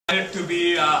Excited to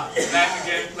be back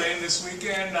again playing this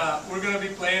weekend. We're going to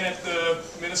be playing at the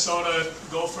Minnesota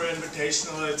Gopher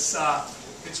Invitational.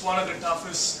 It's one of the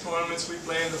toughest tournaments we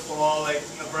play in the fall. Like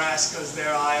Nebraska's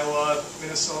there, Iowa,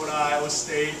 Minnesota, Iowa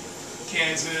State,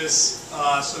 Kansas.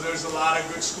 So there's a lot of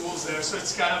good schools there. So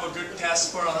it's kind of a good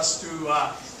test for us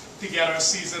to get our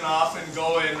season off and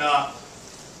going.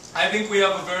 I think we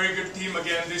have a very good team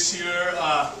again this year.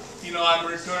 I'm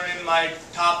returning my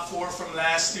top 4 from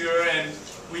last year, and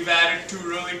we've added 2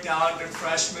 really talented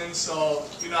freshmen. So,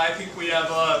 I think we have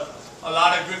a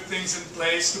lot of good things in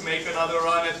place to make another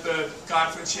run at the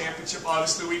conference championship.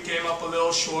 Obviously, we came up a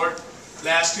little short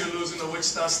last year, losing to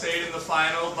Wichita State in the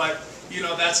final, but,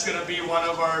 that's going to be one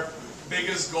of our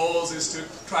biggest goals, is to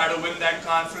try to win that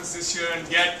conference this year and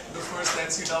get the first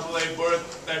NCAA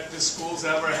berth that the school's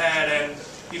ever had. And,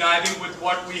 I think with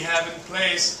what we have in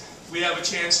place, we have a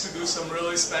chance to do some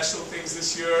really special things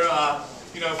this year,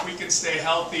 if we can stay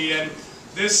healthy. And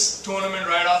this tournament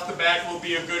right off the bat will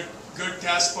be a good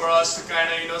test for us to kind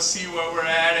of, see where we're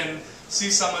at and see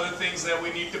some of the things that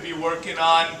we need to be working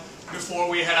on before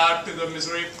we head out to the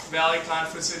Missouri Valley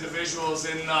Conference individuals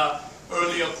in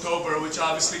early October, which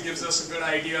obviously gives us a good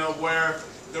idea of where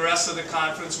the rest of the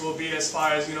conference will be as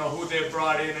far as, who they've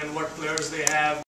brought in and what players they have.